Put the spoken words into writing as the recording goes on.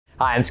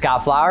Hi, I'm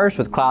Scott Flowers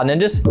with Cloud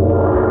Ninjas.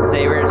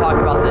 Today we're going to talk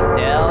about the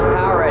Dell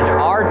PowerEdge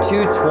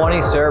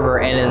R220 server,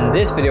 and in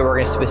this video we're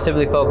going to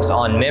specifically focus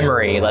on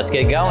memory. Let's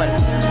get going.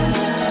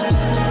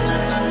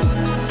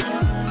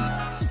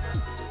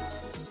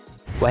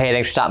 Well, hey,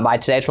 thanks for stopping by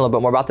today. To learn a little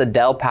bit more about the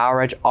Dell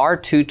PowerEdge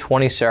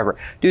R220 server.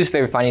 Do us a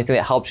favor, find anything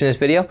that helps you in this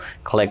video,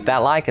 click that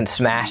like and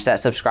smash that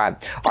subscribe.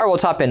 All right, we'll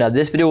top in.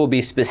 This video will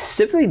be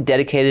specifically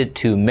dedicated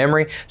to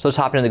memory, so let's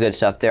hop into the good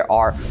stuff. There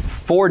are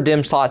 4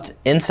 DIMM slots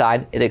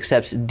inside. It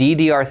accepts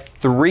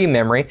DDR3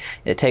 memory.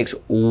 It takes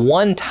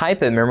one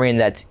type of memory, and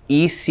that's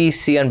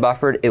ECC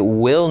Unbuffered. It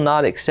will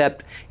not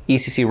accept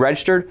ECC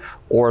registered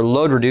or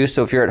load reduced.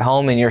 So if you're at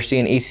home and you're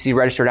seeing ECC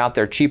registered out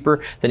there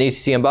cheaper than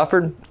ECC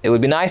Unbuffered, it would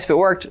be nice if it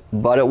worked,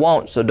 but it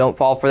won't. So don't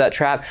fall for that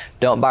trap.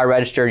 Don't buy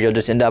registered. You'll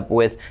just end up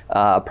with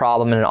a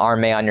problem and an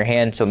RMA on your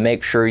hand. So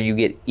make sure you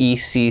get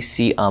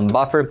ECC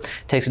Unbuffered.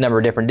 It takes a number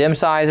of different DIMM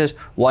sizes,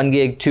 1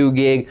 gig, 2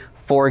 gig,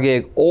 4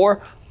 gig,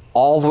 or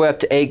all the way up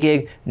to 8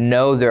 gig.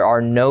 No, there are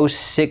no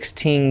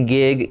 16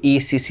 gig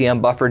ECC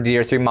Unbuffered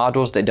DDR3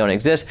 modules. They don't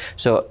exist.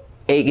 So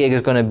 8 gig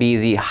is going to be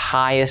the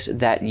highest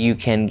that you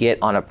can get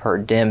on a per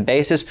DIMM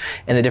basis.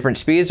 And the different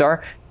speeds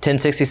are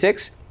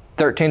 1066,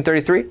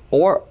 1333,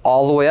 or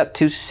all the way up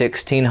to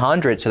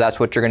 1600. So that's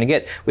what you're going to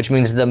get, which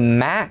means the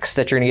max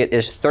that you're going to get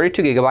is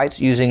 32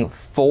 gigabytes using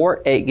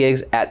 4 8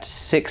 gigs at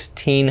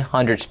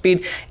 1600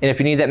 speed. And if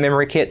you need that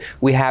memory kit,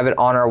 we have it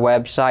on our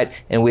website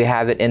and we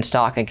have it in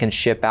stock and can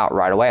ship out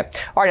right away.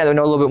 All right, now that we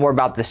know a little bit more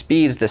about the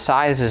speeds, the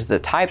sizes, the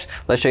types,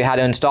 let's show you how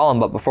to install them.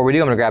 But before we do,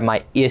 I'm going to grab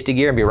my ESD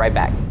gear and be right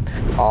back.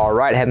 All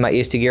right, I have my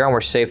ESD gear on.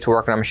 We're safe to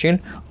work on our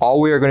machine. All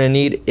we are going to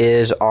need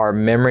is our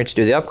memory to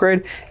do the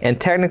upgrade. And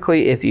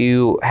technically, if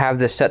you have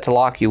this set to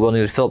lock, you will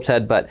need a Phillips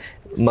head, but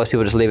most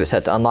people just leave it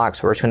set to unlock.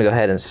 So we're just going to go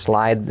ahead and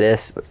slide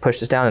this, push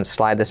this down and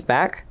slide this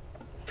back.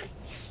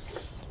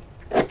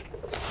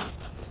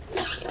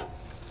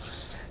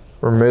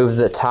 Remove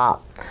the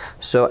top.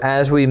 So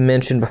as we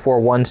mentioned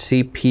before, 1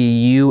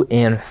 CPU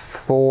and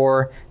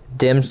 4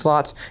 DIMM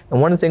slots.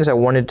 And one of the things I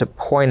wanted to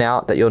point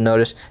out that you'll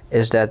notice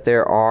is that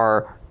there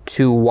are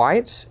 2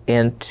 whites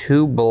and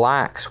 2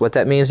 blacks. What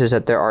that means is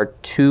that there are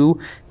 2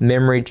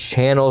 memory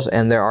channels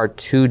and there are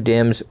 2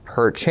 DIMMs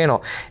per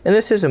channel. And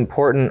this is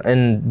important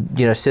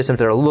in systems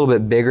that are a little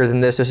bit bigger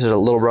than this. This is a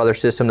little brother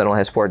system that only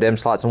has 4 DIMM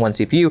slots and 1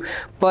 CPU.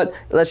 But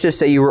let's just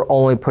say you were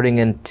only putting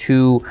in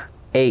 2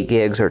 8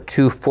 gigs or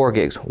 2 4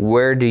 gigs.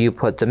 Where do you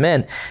put them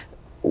in?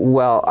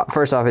 Well,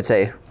 first off, I'd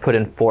say put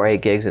in 4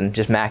 8 gigs and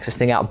just max this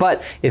thing out.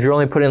 But if you're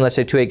only putting in, let's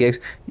say, 2 8 gigs,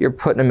 you're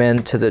putting them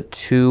into the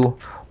 2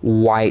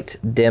 white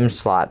DIMM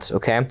slots,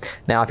 okay?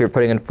 Now, if you're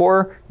putting in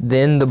 4,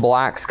 then the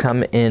blacks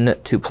come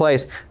into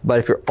place. But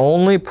if you're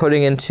only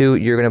putting in 2,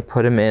 you're gonna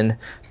put them in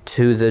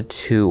to the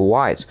 2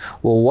 whites.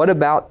 Well, what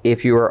about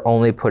if you are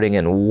only putting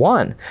in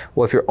 1?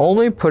 Well, if you're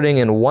only putting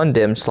in 1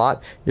 DIMM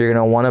slot, you're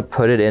gonna wanna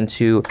put it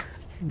into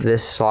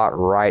this slot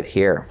right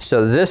here.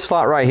 So this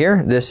slot right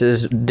here, this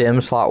is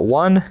DIMM slot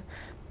 1,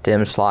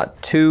 DIMM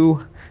slot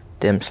 2,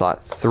 DIMM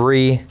slot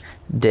 3,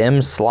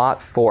 DIMM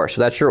slot 4. So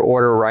that's your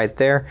order right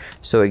there.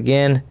 So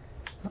again,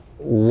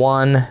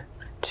 1,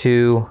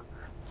 2,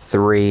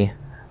 3,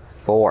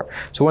 4.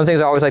 So one of the things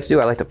I always like to do,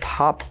 I like to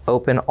pop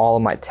open all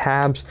of my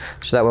tabs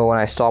so that way when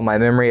I install my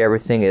memory,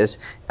 everything is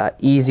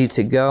easy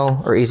to go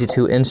or easy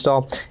to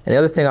install. And the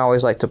other thing I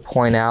always like to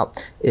point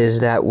out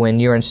is that when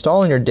you're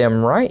installing your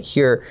DIMM right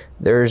here,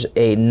 there's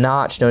a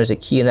notch known as a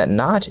key, and that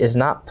notch is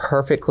not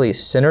perfectly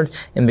centered.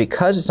 And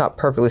because it's not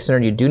perfectly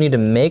centered, you do need to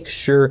make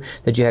sure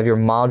that you have your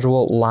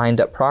module lined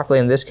up properly.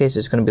 In this case,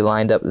 it's going to be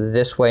lined up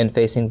this way and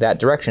facing that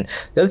direction.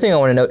 The other thing I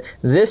want to note,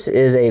 this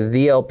is a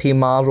VLP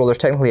module. There's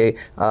technically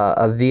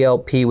a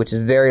VLP, which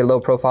is very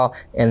low profile,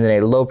 and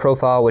then a low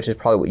profile, which is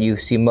probably what you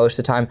see most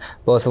of the time.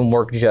 Both of them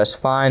work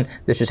just fine.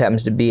 This just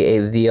happens to be a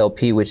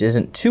VLP, which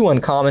isn't too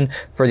uncommon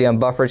for the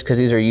unbuffers because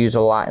these are used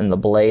a lot in the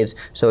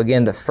blades. So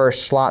again, the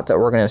first slot that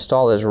we're going to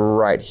install is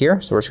right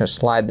here. So we're just going to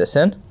slide this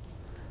in.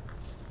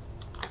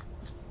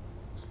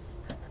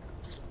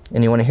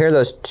 And you want to hear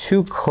those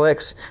 2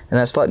 clicks, and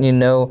that's letting you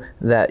know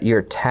that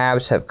your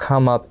tabs have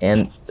come up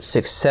and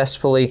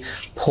successfully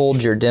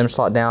pulled your DIMM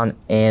slot down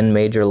and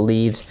made your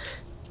leads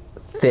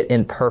fit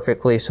in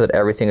perfectly so that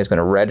everything is going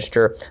to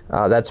register.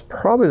 That's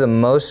probably the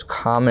most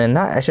common, and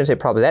I shouldn't say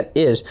probably, that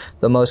is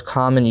the most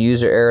common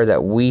user error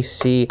that we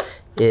see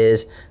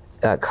is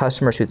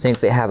customers who think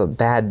they have a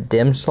bad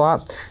DIMM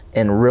slot,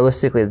 and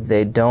realistically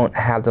they don't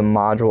have the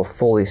module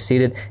fully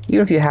seated.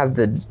 Even if you have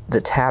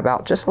the tab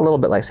out just a little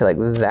bit, like say like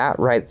that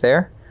right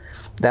there,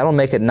 that'll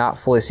make it not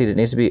fully seated. It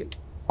needs to be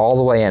all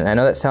the way in. I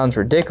know that sounds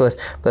ridiculous,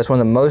 but that's one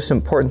of the most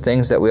important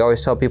things that we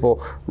always tell people.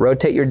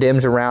 Rotate your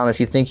DIMMs around. If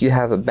you think you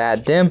have a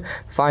bad DIMM,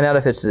 find out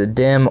if it's the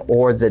DIMM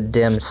or the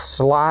DIMM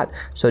slot.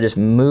 So just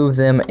move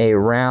them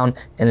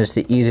around, and it's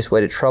the easiest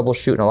way to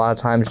troubleshoot. And a lot of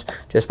times,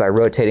 just by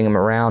rotating them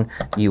around,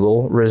 you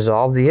will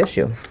resolve the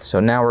issue. So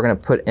now we're going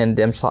to put in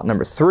DIMM slot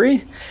number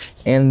 3,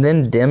 and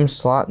then DIMM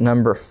slot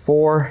number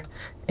 4.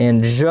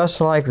 And just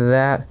like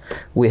that,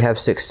 we have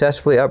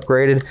successfully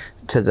upgraded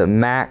to the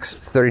max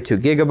 32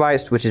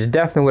 gigabytes, which is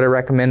definitely what I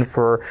recommend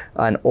for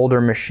an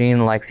older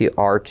machine like the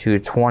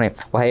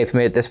R220. Well, hey, if you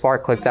made it this far,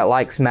 click that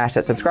like, smash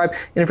that subscribe.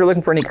 And if you're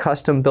looking for any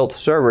custom built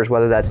servers,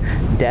 whether that's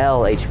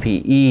Dell,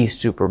 HPE,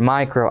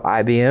 Supermicro,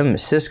 IBM,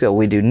 Cisco,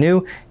 we do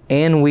new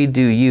and we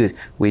do used.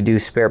 We do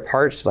spare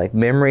parts like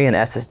memory and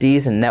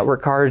SSDs and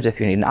network cards. If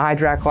you need an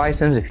iDRAC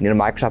license, if you need a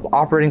Microsoft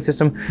operating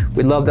system,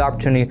 we'd love the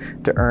opportunity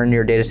to earn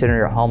your data center,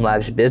 your home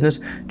labs business.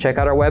 Check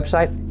out our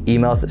website,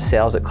 email us at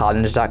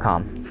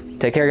sales@cloudninjas.com.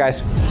 Take care,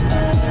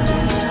 guys.